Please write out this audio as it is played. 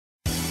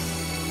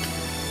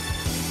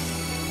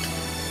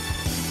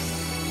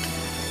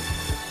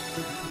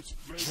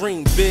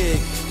dream big.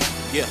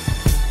 Yeah,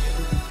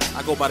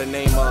 I go by the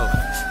name of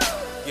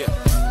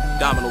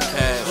Domino.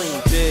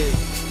 Dream big,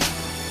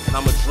 and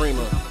I'm a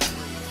dreamer.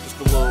 Just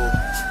a little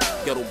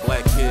ghetto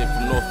black kid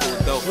from North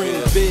Philadelphia.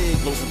 Dream big,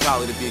 Local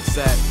Valley to be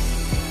exact.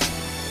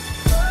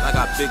 I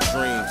got big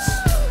dreams.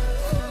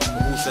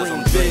 But who says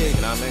I'm big?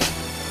 You know what I mean?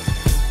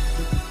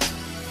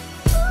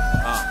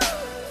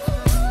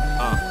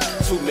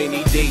 Too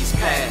many days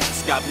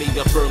passed, got me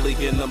up early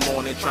in the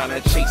morning trying to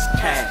chase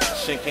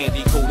cash and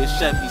candy coated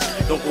Chevys.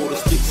 Don't go to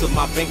sleep till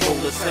my bankroll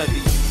is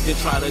heavy, then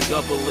try to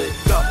double it.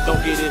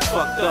 Don't get it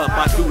fucked up,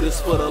 I do this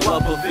for the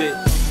love of it.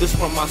 This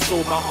from my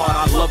soul, my heart,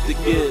 I love to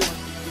give.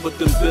 But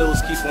them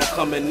bills keep on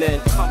coming in.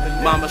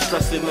 Mama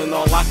stressing and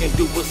all I can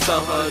do is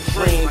sell her a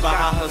dream about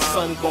how her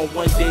son gon'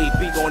 one day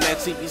be on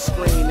that TV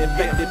screen.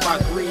 Infected by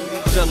greed,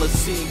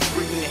 jealousy,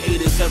 breeding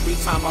haters every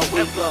time I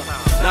wake up.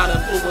 Not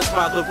influenced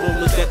by the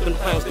rumors that them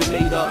clowns they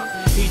made up.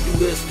 He do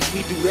this,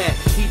 he do that,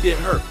 he did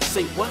hurt.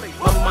 Say what?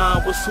 My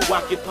mind was too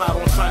occupied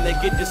on trying to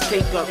get this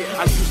cake up.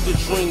 I used to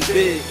dream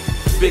big,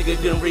 bigger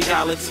than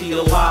reality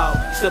allowed.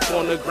 Step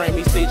on the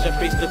Grammy stage and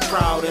face the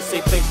crowd and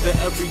say thanks to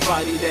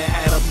everybody that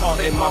had a part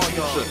in my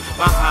future.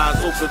 My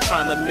eyes open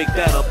trying to make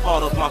that a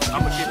part of my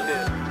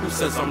future. Who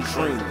says I'm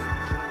dreaming?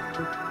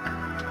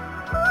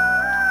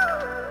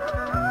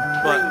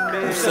 But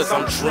who says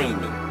I'm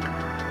dreaming?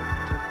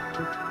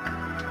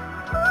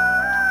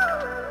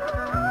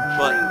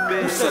 But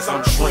who says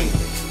I'm dreaming?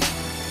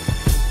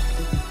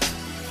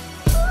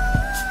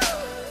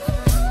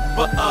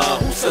 But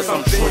who says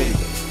I'm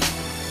dreaming?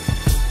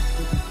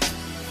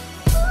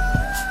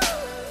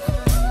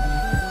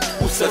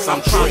 Says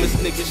I'm trying this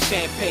nigga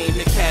champagne,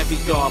 the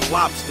caviar,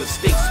 lobster,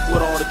 steaks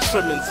with all the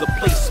trimmings, a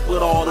place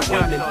with all the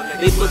women.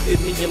 They looked at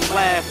me and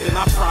laughed, and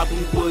I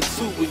probably would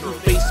too when you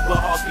faced with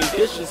hard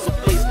conditions, a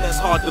place that's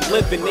hard to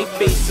live in. They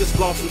face is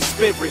gone from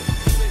spirit.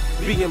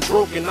 Being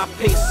broken, I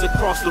pace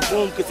across the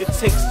room cause it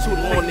takes too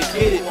long to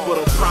get it.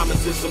 But a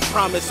promise is a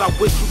promise, I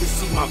wish you could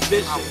see my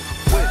vision.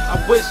 I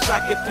wish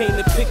I could paint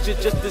a picture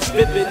just as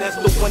vivid as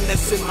the one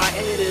that's in my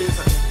head is.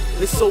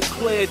 It's so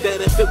clear that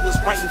if it was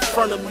right in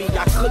front of me,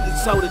 I couldn't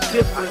tell the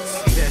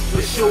difference.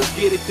 But you'll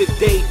get it the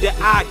day that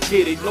I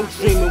get it. No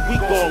dreaming, we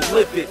gon'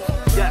 live it.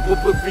 But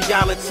with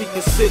reality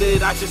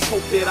considered, I just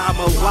hope that I'm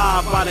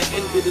alive by the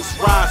end of this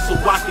ride so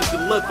I can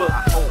deliver.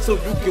 So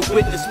you can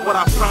witness what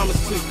I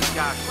promised to.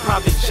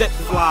 Private jet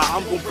fly,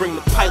 I'm gon' bring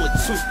the pilot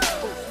too.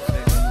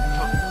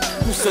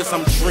 Who says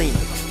I'm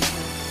dreaming?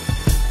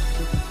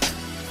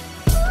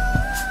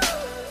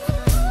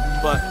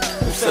 But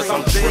who says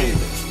I'm dreaming?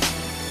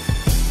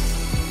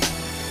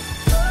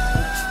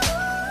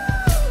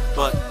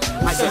 But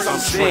who says I'm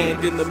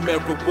stand in the mirror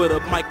with a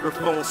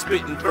microphone,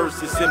 spitting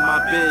verses in my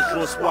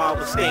bedroom while I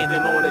was standing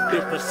on a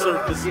different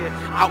surface.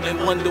 Out in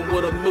London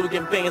with a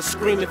million bands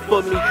screaming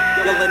for me,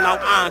 yelling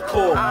out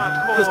encore,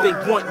 cause they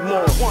want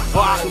more.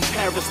 Or out in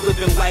Paris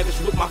living lavish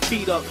with my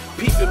feet up,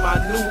 peeping my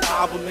new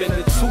album in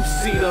a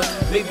two-seater.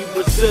 Maybe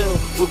Brazil,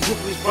 where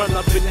groupies run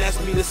up and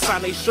ask me to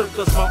sign a shirt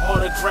cause my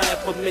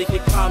autograph will make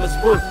it comments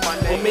worth.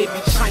 Or maybe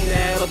China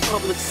at a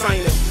public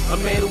signing. A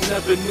man who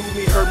never knew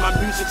me heard my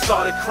music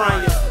started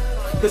crying.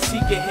 Cause he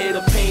can hear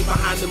the pain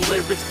behind the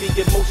lyrics, the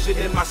emotion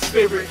in my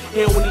spirit.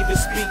 He don't even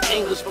speak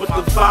English, but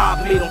the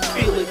vibe made him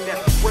feel it.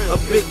 A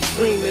big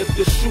dream, if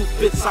the shoe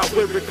fits, I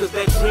wear it. Cause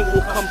that dream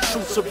will come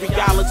true to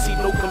reality,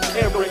 no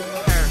comparing.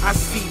 I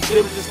see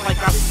them just like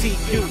I see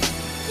you,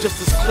 just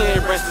as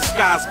clear as the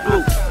sky's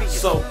blue.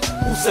 So,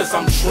 who says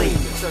I'm dreaming?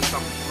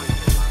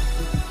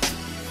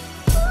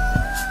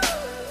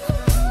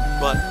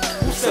 But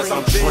who says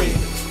I'm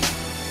dreaming?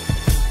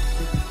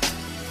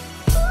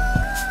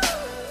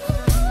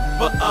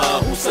 But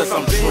who says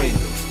I'm dreaming?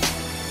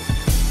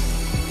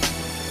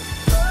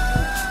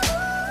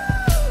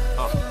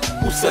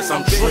 Who says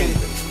I'm dreaming?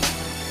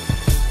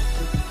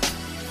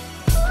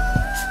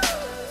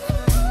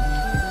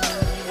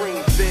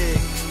 Dream big.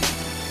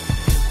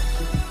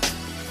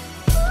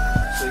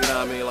 So you know what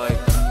I mean? Like,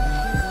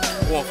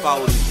 you wanna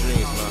follow these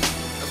dreams, man.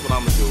 That's what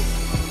I'ma do.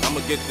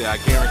 I'ma get there. I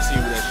guarantee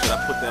you that shit. I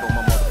put that on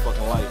my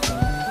motherfucking life,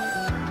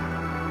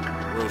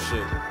 man. Real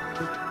shit.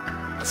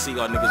 I see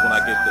y'all niggas when I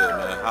get there,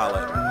 man.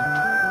 Holla at me.